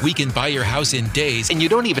offer. We can buy your house in days, and you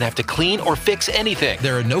don't even have to clean or fix anything.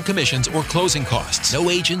 There are no commissions or closing costs,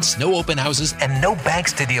 no agents, no open houses, and no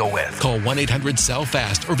banks to deal with. Call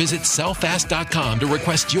 1-800-SELL-FAST or visit sellfast.com to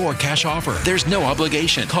request your cash offer. There's no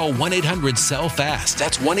obligation. Call 1-800-SELL-FAST.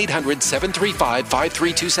 That's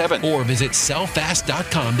 1-800-735-5327 or visit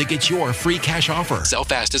sellfast.com to get your free cash offer.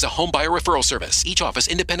 SellFast is a home buyer referral service. Each office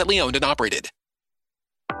independently owned and operated.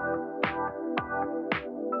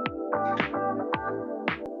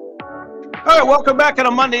 All right, welcome back on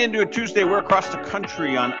a Monday into a Tuesday. We're across the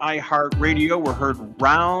country on iHeartRadio. We're heard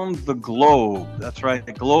round the globe. That's right,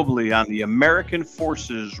 globally on the American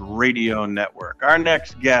Forces Radio Network. Our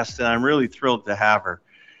next guest, and I'm really thrilled to have her.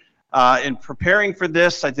 In preparing for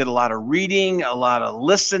this, I did a lot of reading, a lot of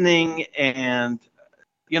listening, and,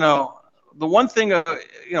 the one thing,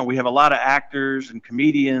 we have a lot of actors and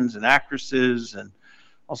comedians and actresses and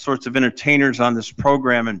all sorts of entertainers on this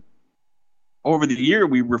program, and over the year,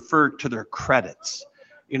 we refer to their credits.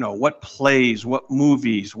 What plays, what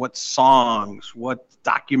movies, what songs, what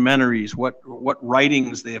documentaries, what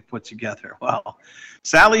writings they have put together. Well,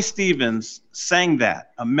 Sally Stevens sang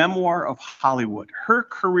that, A Memoir of Hollywood. Her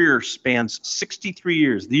career spans 63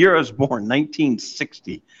 years. The year I was born,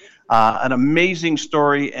 1960. An amazing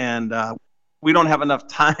story, and we don't have enough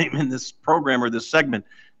time in this program or this segment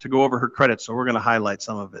to go over her credits, so we're going to highlight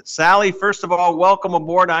some of it. Sally, first of all, welcome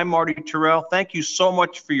aboard. I'm Marty Terrell. Thank you so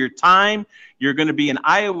much for your time. You're going to be in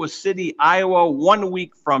Iowa City, Iowa, 1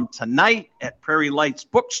 week from tonight at Prairie Lights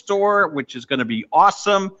Bookstore, which is going to be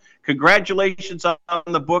awesome. Congratulations on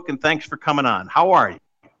the book, and thanks for coming on. How are you?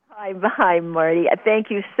 Hi, Marty. Thank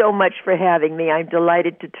you so much for having me. I'm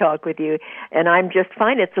delighted to talk with you, and I'm just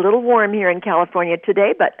fine. It's a little warm here in California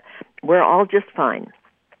today, but we're all just fine.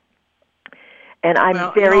 And I'm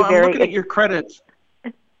I'm very looking at your credits.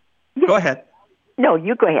 Go ahead. No,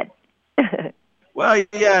 you go ahead. Well,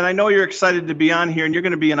 yeah, and I know you're excited to be on here, and you're going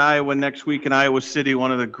to be in Iowa next week in Iowa City,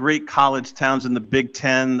 one of the great college towns in the Big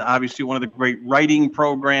Ten, obviously one of the great writing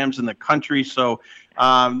programs in the country. So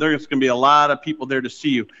there's going to be a lot of people there to see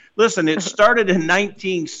you. Listen, it started in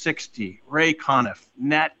 1960. Ray Conniff,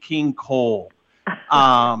 Nat King Cole,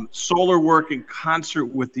 solar work in concert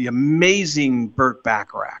with the amazing Burt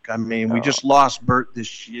Bacharach. I mean, we just lost Burt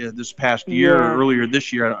this past year, or earlier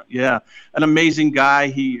this year. Yeah, an amazing guy.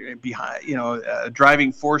 He a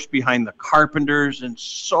driving force behind the Carpenters and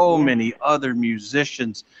so many other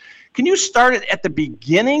musicians. Can you start it at the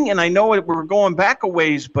beginning? And I know we're going back a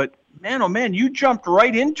ways, but man, oh man, you jumped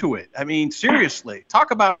right into it. I mean, seriously,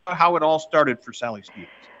 talk about how it all started for Sally Stevens.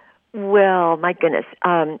 Well, my goodness.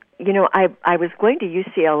 I was going to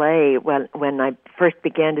UCLA when I first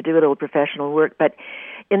began to do a little professional work, but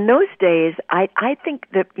in those days, I think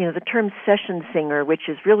that, the term session singer, which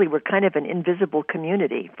is really, we're kind of an invisible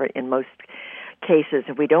community in most cases.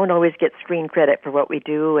 We don't always get screen credit for what we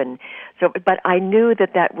do, and so, but I knew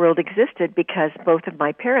that world existed because both of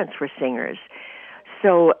my parents were singers.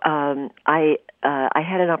 So I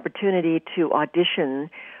had an opportunity to audition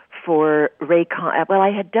for Ray Conniff. Well,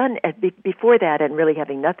 I had done before that, and really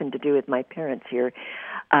having nothing to do with my parents here.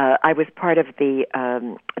 I was part of the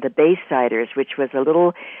Baysiders, which was a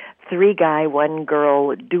little 3-guy,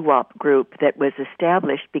 1-girl doo-wop group that was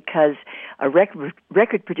established because a record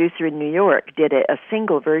producer in New York did a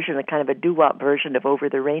single version, a kind of a doo-wop version of Over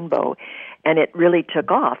the Rainbow, and it really took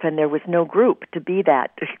off, and there was no group to be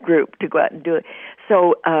that group to go out and do it.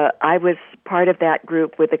 So I was part of that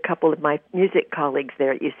group with a couple of my music colleagues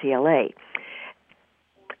there at UCLA.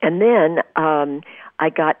 And then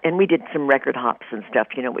and we did some record hops and stuff,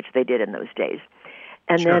 which they did in those days.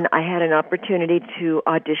 And then I had an opportunity to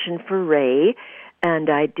audition for Ray, and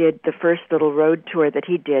I did the first little road tour that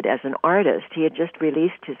he did as an artist. He had just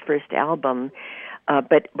released his first album,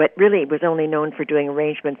 but really was only known for doing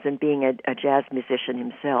arrangements and being a jazz musician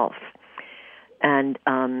himself. And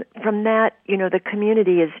from that, the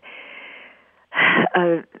community is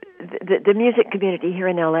the music community here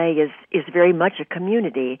in LA is very much a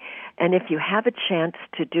community, and if you have a chance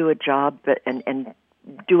to do a job and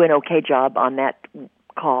do an okay job on that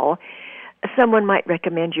call, someone might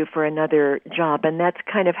recommend you for another job, and that's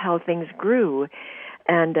kind of how things grew.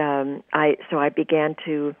 And I began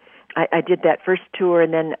to. I did that first tour,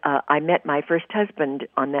 and then I met my first husband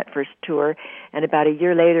on that first tour. And about a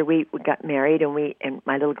year later, we got married, and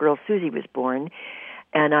my little girl Susie was born.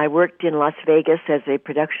 And I worked in Las Vegas as a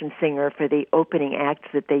production singer for the opening acts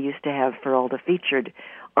that they used to have for all the featured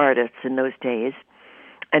artists in those days.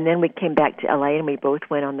 And then we came back to LA, and we both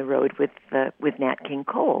went on the road with Nat King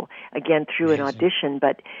Cole, again through an audition.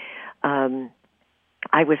 But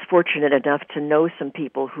I was fortunate enough to know some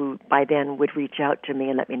people who by then would reach out to me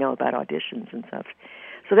and let me know about auditions and stuff.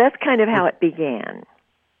 So that's kind of how it began.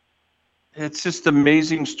 It's just an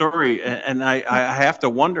amazing story, and I have to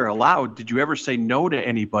wonder aloud, did you ever say no to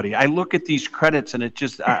anybody? I look at these credits, and it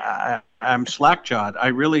just, I'm slack-jawed. I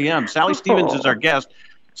really am. Sally Stevens is our guest,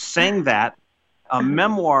 sang that, a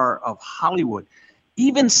memoir of Hollywood.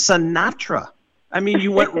 Even Sinatra. I mean,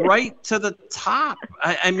 you went right to the top.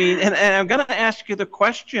 I mean, and I'm going to ask you the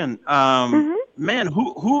question, man,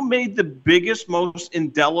 who made the biggest, most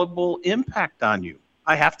indelible impact on you?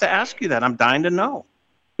 I have to ask you that. I'm dying to know.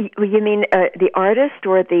 You mean the artist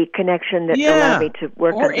or the connection that allowed me to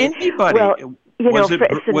work or on anybody? Well,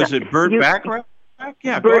 was it Burt Bacharach?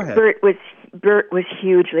 Yeah, go ahead. Burt was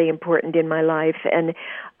hugely important in my life, and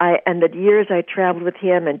the years I traveled with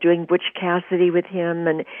him and doing Butch Cassidy with him,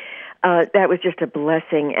 and that was just a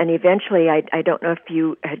blessing. And eventually, I don't know if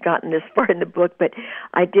you had gotten this far in the book, but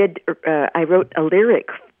I wrote a lyric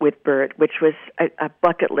with Burt, which was a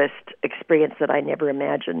bucket list experience that I never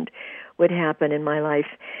imagined would happen in my life.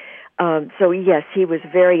 So yes, he was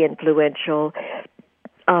very influential.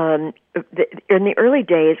 In the early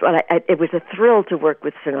days, it was a thrill to work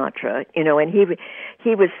with Sinatra, and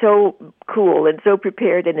he was so cool and so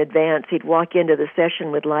prepared in advance. He'd walk into the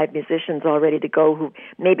session with live musicians all ready to go who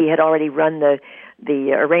maybe had already run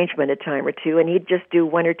the arrangement a time or two, and he'd just do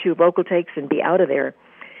one or two vocal takes and be out of there.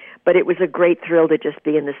 But it was a great thrill to just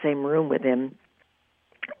be in the same room with him.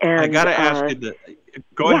 And I got to ask you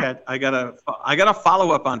go ahead. I got to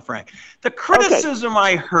follow up on Frank. The criticism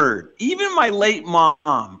I heard, even my late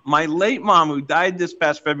mom who died this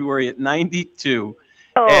past February at 92.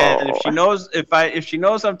 And if she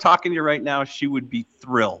knows I'm talking to you right now, she would be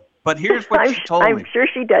thrilled. But here's what she told me. I'm sure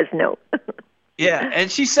she does know. Yeah,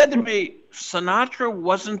 and she said to me, Sinatra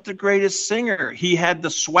wasn't the greatest singer. He had the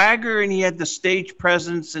swagger and he had the stage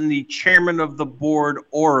presence and the chairman of the board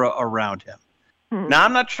aura around him. Now,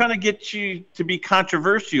 I'm not trying to get you to be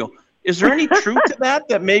controversial. Is there any truth to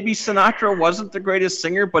that maybe Sinatra wasn't the greatest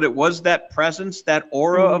singer, but it was that presence, that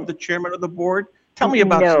aura of the chairman of the board? Tell me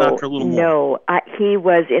about Sinatra a little more. No, he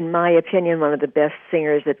was, in my opinion, one of the best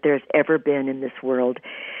singers that there's ever been in this world.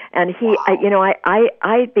 And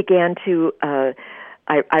I began to...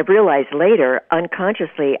 I realized later,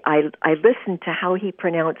 unconsciously, I listened to how he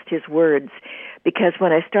pronounced his words, because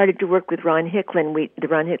when I started to work with Ron Hicklin, the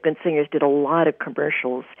Ron Hicklin singers did a lot of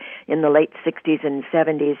commercials in the late 60s and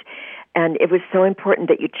 70s, and it was so important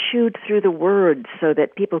that you chewed through the words so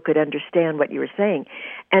that people could understand what you were saying.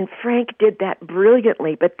 And Frank did that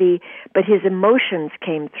brilliantly, but his emotions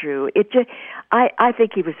came through. I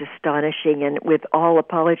think he was astonishing, and with all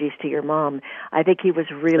apologies to your mom, I think he was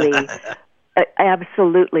really...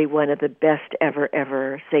 absolutely one of the best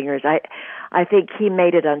ever singers. I think he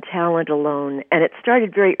made it on talent alone, and it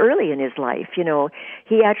started very early in his life.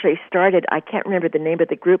 He actually started, I can't remember the name of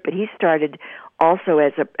the group, but he started also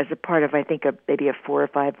as a part of, I think, maybe a 4 or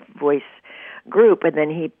 5 voice group, and then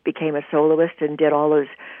he became a soloist and did all those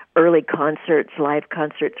early concerts, live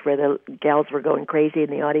concerts where the gals were going crazy in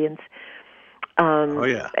the audience.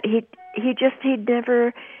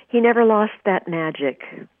 He never lost that magic.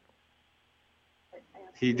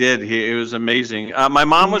 He did. It was amazing. My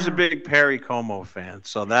mom was a big Perry Como fan,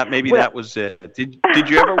 so that was it. Did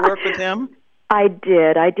you ever work with him? I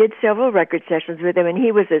did. I did several record sessions with him, and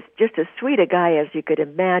he was just as sweet a guy as you could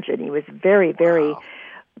imagine. He was very, very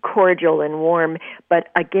cordial and warm.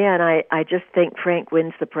 But again, I just think Frank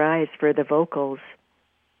wins the prize for the vocals.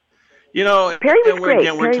 Perry was great.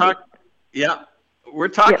 We're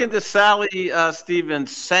talking to Sally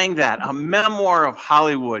Stevens, sang that, a memoir of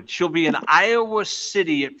Hollywood. She'll be in Iowa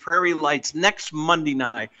City at Prairie Lights next Monday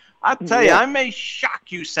night. I'll tell you, I may shock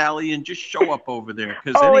you, Sally, and just show up over there.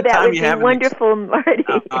 That would be wonderful, Marty.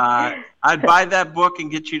 I'd buy that book and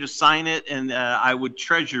get you to sign it, and I would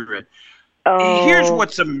treasure it. Here's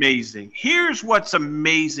what's amazing. Here's what's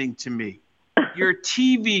amazing to me. Your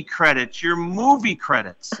TV credits, your movie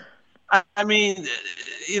credits. I mean,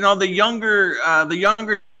 the younger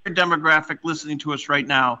demographic listening to us right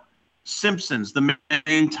now, Simpsons, the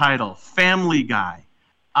main title, Family Guy,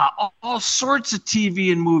 all sorts of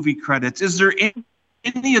TV and movie credits. Is there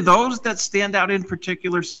any of those that stand out in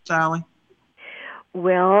particular, Sally?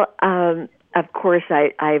 Well, of course,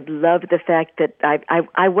 I love the fact that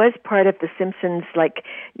I was part of the Simpsons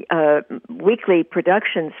weekly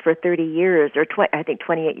productions for 30 years, or I think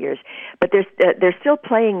 28 years. But they're still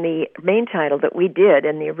playing the main title that we did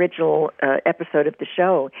in the original episode of the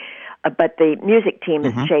show. But the music team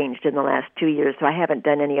has changed in the last 2 years, so I haven't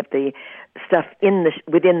done any of the stuff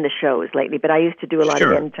within the shows lately. But I used to do a lot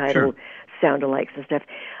of end title sound-alikes and stuff.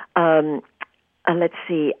 let's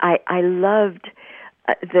see. I loved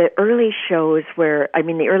the early shows the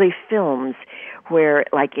early films where,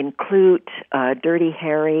 like in Clute, Dirty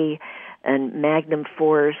Harry, and Magnum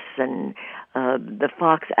Force, and the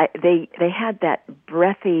Fox. They had that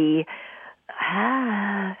breathy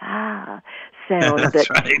sound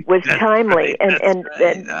that was timely, and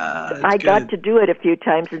I got to do it a few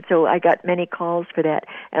times, and so I got many calls for that,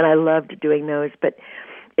 and I loved doing those. But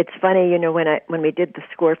it's funny, when we did the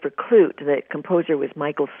score for Clute, the composer was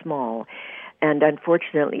Michael Small, and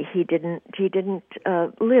unfortunately he didn't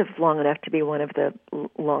live long enough to be one of the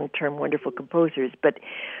long-term wonderful composers. But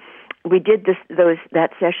we did that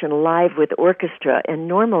session live with orchestra, and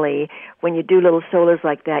normally when you do little solos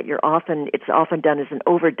like that, it's often done as an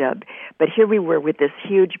overdub. But here we were with this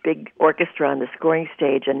huge, big orchestra on the scoring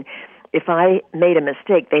stage, and if I made a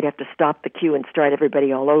mistake, they'd have to stop the cue and start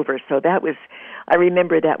everybody all over. So I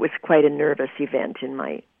remember that was quite a nervous event in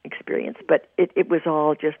my experience, but it was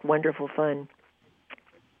all just wonderful fun.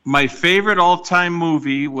 My favorite all-time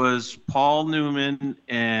movie was Paul Newman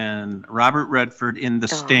and Robert Redford in The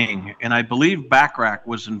Sting, and I believe Bacharach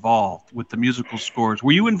was involved with the musical scores.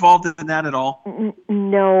 Were you involved in that at all?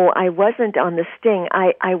 No, I wasn't on The Sting.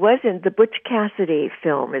 I was in the Butch Cassidy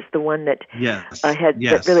film, is the one that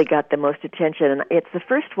that really got the most attention, and it's the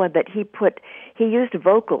first one that he used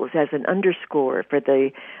vocals as an underscore for the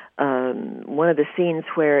one of the scenes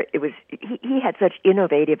where it was he had such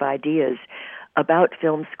innovative ideas about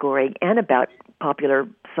film scoring and about popular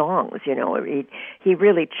songs. He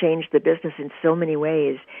really changed the business in so many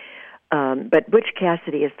ways. But Butch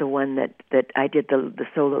Cassidy is the one that I did the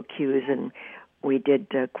solo cues, and we did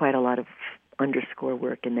quite a lot of underscore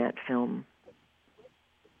work in that film.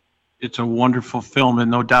 It's a wonderful film, and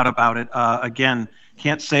no doubt about it. Again,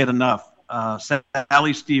 can't say it enough.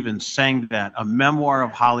 Sally Stevens sang that, a memoir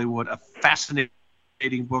of Hollywood, a fascinating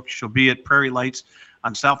book. She'll be at Prairie Lights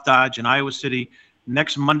on South Dodge in Iowa City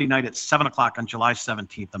next Monday night at 7 o'clock on July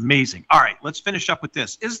 17th. Amazing. All right, let's finish up with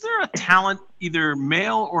this. Is there a talent, either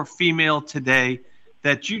male or female today,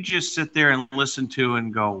 that you just sit there and listen to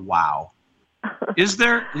and go, wow? Is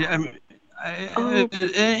there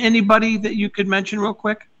anybody that you could mention real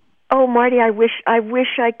quick? Oh, Marty, I wish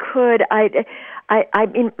I could. I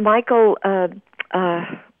mean, Michael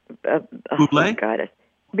Bublé? Oh, God.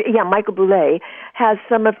 Yeah, Michael Bublé has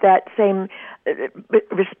some of that same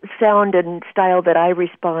sound and style that I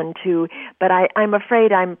respond to, but I'm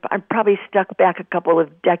afraid I'm probably stuck back a couple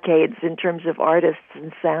of decades in terms of artists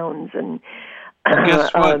and sounds. And well,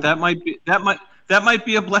 guess what? That might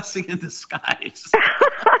be a blessing in disguise.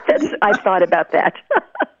 I've thought about that.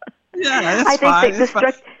 Yeah, that's fine.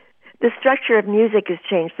 The structure of music has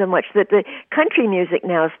changed so much that the country music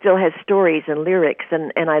now still has stories and lyrics,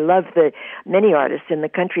 and I love the many artists in the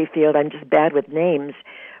country field. I'm just bad with names,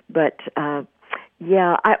 but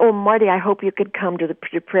Marty, I hope you could come to the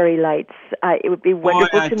Prairie Lights. It would be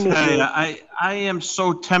wonderful to meet you. I am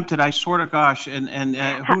so tempted. I swear to gosh, and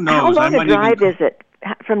who knows? How long a drive is it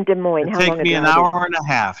from Des Moines? Take me an hour and a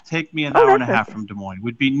half. Take me an hour and a half from Des Moines.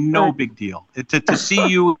 Would be no big deal. To see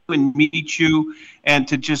you and meet you, and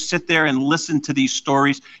to just sit there and listen to these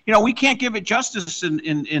stories. We can't give it justice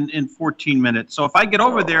in 14 minutes. So if I get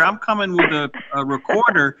over there, I'm coming with a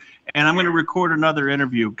recorder, and I'm going to record another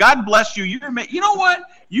interview. God bless you. You know what?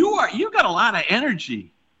 You got a lot of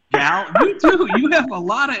energy, gal. You do. You have a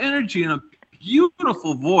lot of energy and a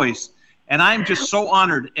beautiful voice, and I'm just so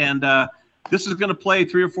honored. And this is going to play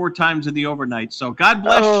 3 or 4 times in the overnight. So God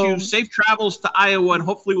bless you. Safe travels to Iowa, and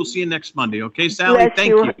hopefully we'll see you next Monday. Okay, Sally? Thank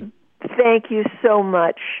you. Thank you so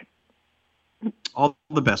much. All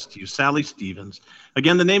the best to you, Sally Stevens.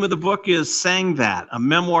 Again, the name of the book is Sang That, a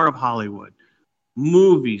memoir of Hollywood.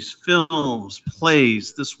 Movies, films,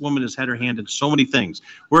 plays. This woman has had her hand in so many things.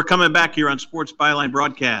 We're coming back here on Sports Byline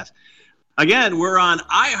Broadcast. Again, we're on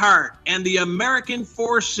iHeart and the American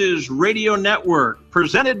Forces Radio Network,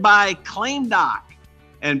 presented by ClaimDoc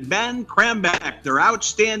and Ben Krambeck, their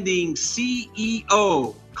outstanding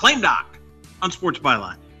CEO. ClaimDoc on Sports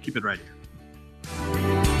Byline. Keep it right here.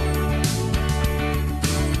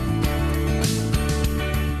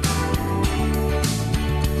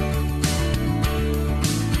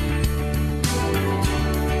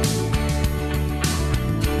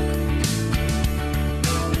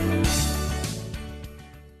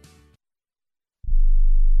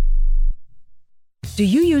 Do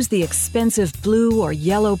you use the expensive blue or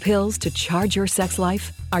yellow pills to charge your sex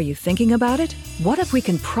life? Are you thinking about it? What if we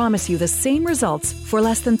can promise you the same results for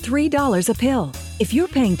less than $3 a pill? If you're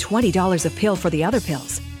paying $20 a pill for the other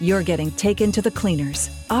pills, you're getting taken to the cleaners.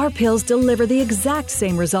 Our pills deliver the exact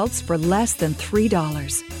same results for less than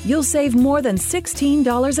 $3. You'll save more than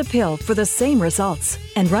 $16 a pill for the same results.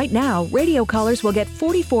 And right now, radio callers will get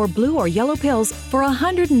 44 blue or yellow pills for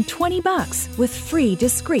 $120 with free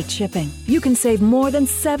discreet shipping. You can save more than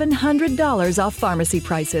 $700 off pharmacy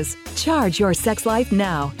prices. Charge your sex life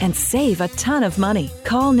now and save a ton of money.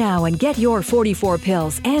 Call now and get your 44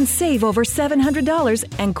 pills and save over $700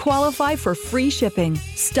 and qualify for free shipping.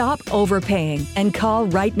 Stop overpaying and call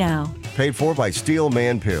right now. Paid for by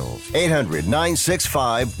Steelman Pills.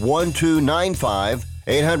 800-965-1295.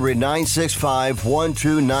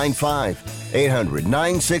 800-965-1295.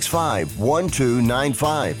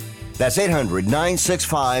 800-965-1295. That's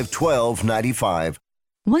 800-965-1295.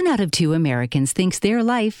 1 out of 2 Americans thinks their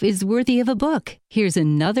life is worthy of a book. Here's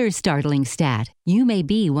another startling stat. You may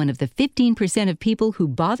be one of the 15% of people who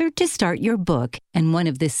bothered to start your book and one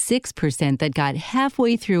of the 6% that got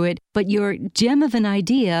halfway through it, but your gem of an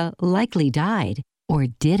idea likely died. Or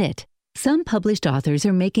did it? Some published authors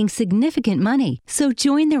are making significant money, so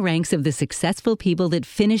join the ranks of the successful people that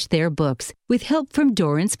finish their books with help from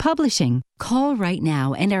Dorrance Publishing. Call right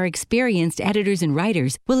now and our experienced editors and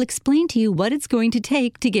writers will explain to you what it's going to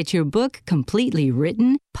take to get your book completely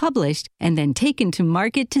written, published, and then taken to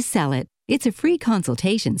market to sell it. It's a free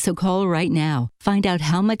consultation, so call right now. Find out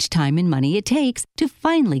how much time and money it takes to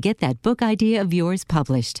finally get that book idea of yours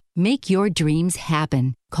published. Make your dreams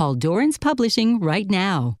happen. Call Dorrance Publishing right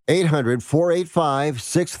now.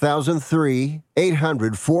 800-485-6003.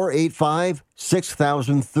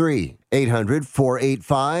 800-485-6003.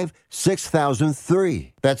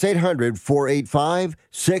 800-485-6003. That's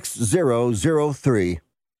 800-485-6003.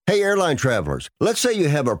 Hey, airline travelers, let's say you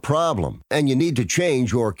have a problem and you need to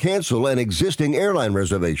change or cancel an existing airline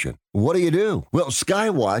reservation. What do? Well,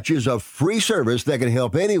 Skywatch is a free service that can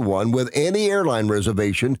help anyone with any airline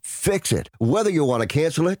reservation fix it. Whether you want to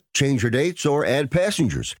cancel it, change your dates, or add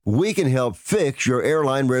passengers, we can help fix your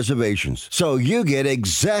airline reservations so you get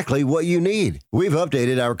exactly what you need. We've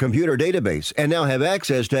updated our computer database and now have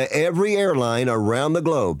access to every airline around the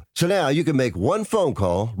globe. So now you can make one phone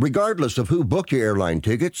call regardless of who booked your airline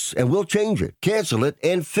tickets, and we'll change it, cancel it,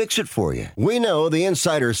 and fix it for you. We know the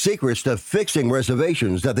insider secrets to fixing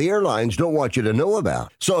reservations that the airlines don't want you to know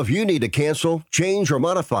about. So if you need to cancel, change, or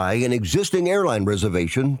modify an existing airline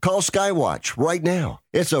reservation, call Skywatch right now.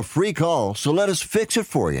 It's a free call, so let us fix it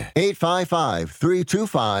for you.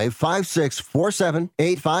 855-325-5647.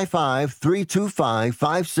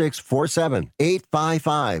 855-325-5647.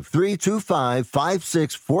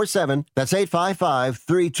 855-325-5647. That's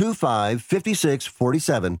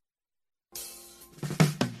 855-325-5647.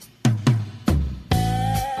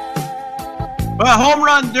 Well, Home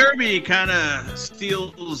Run Derby kind of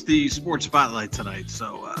steals the sports spotlight tonight.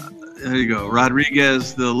 So there you go.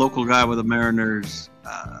 Rodriguez, the local guy with the Mariners,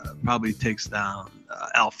 probably takes down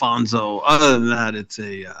Alfonso. Other than that, it's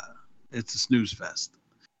a snooze fest.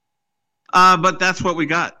 But that's what we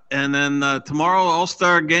got. And then tomorrow,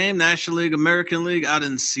 All-Star Game, National League, American League out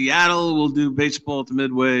in Seattle. We'll do baseball at the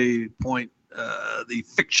midway point, the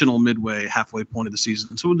fictional midway halfway point of the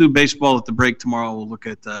season. So we'll do baseball at the break tomorrow. We'll look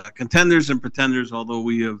at contenders and pretenders, although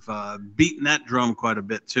we have beaten that drum quite a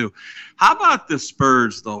bit too. How about the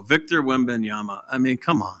Spurs, though? Victor Wembanyama. I mean,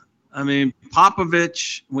 come on. I mean,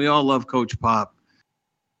 Popovich, we all love Coach Pop.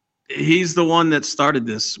 He's the one that started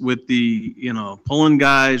this with the, pulling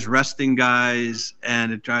guys, resting guys,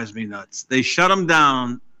 and it drives me nuts. They shut him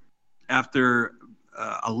down after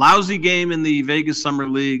a lousy game in the Vegas Summer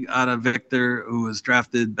League out of Victor, who was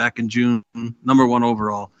drafted back in June, number 1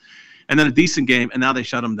 overall, and then a decent game, and now they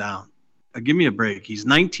shut him down. Give me a break. He's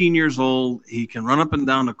 19 years old. He can run up and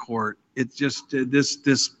down the court. It's just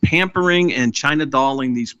this pampering and China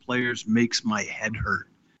dolling these players makes my head hurt.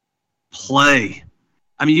 Play.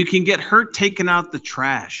 I mean, you can get hurt taking out the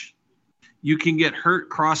trash. You can get hurt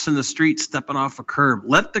crossing the street, stepping off a curb.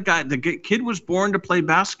 Let the kid was born to play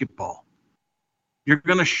basketball. You're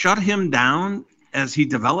going to shut him down as he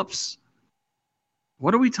develops?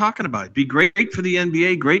 What are we talking about? It'd be great for the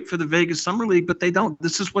NBA, great for the Vegas Summer League, but they don't.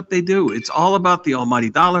 This is what they do. It's all about the almighty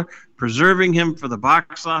dollar, preserving him for the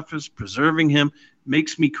box office, preserving him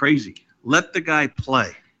makes me crazy. Let the guy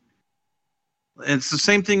play. It's the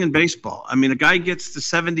same thing in baseball. I mean, a guy gets to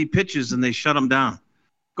 70 pitches and they shut him down.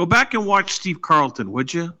 Go back and watch Steve Carlton,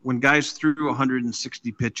 would you? When guys threw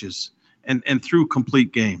 160 pitches and threw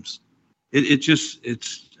complete games.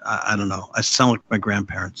 I don't know. I sound like my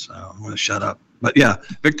grandparents. So I'm going to shut up. But yeah,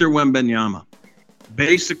 Victor Wembanyama.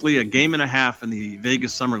 Basically a game and a half in the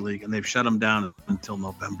Vegas Summer League, and they've shut him down until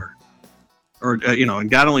November. Or, and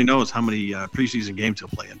God only knows how many preseason games he'll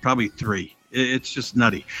play in. Probably 3. It's just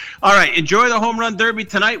nutty. All right, enjoy the Home Run Derby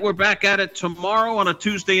tonight. We're back at it tomorrow on a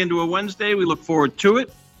Tuesday into a Wednesday. We look forward to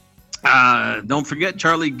it. Don't forget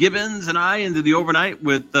Charlie Gibbons and I into the overnight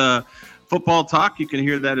with Football Talk. You can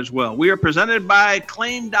hear that as well. We are presented by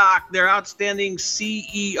ClaimDoc, their outstanding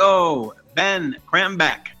CEO, Ben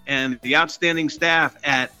Krambeck, and the outstanding staff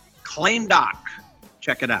at ClaimDoc.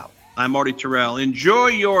 Check it out. I'm Marty Terrell. Enjoy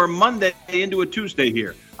your Monday into a Tuesday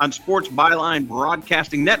here on Sports Byline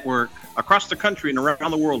Broadcasting Network across the country and around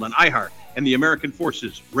the world on iHeart and the American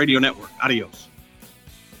Forces Radio Network. Adios.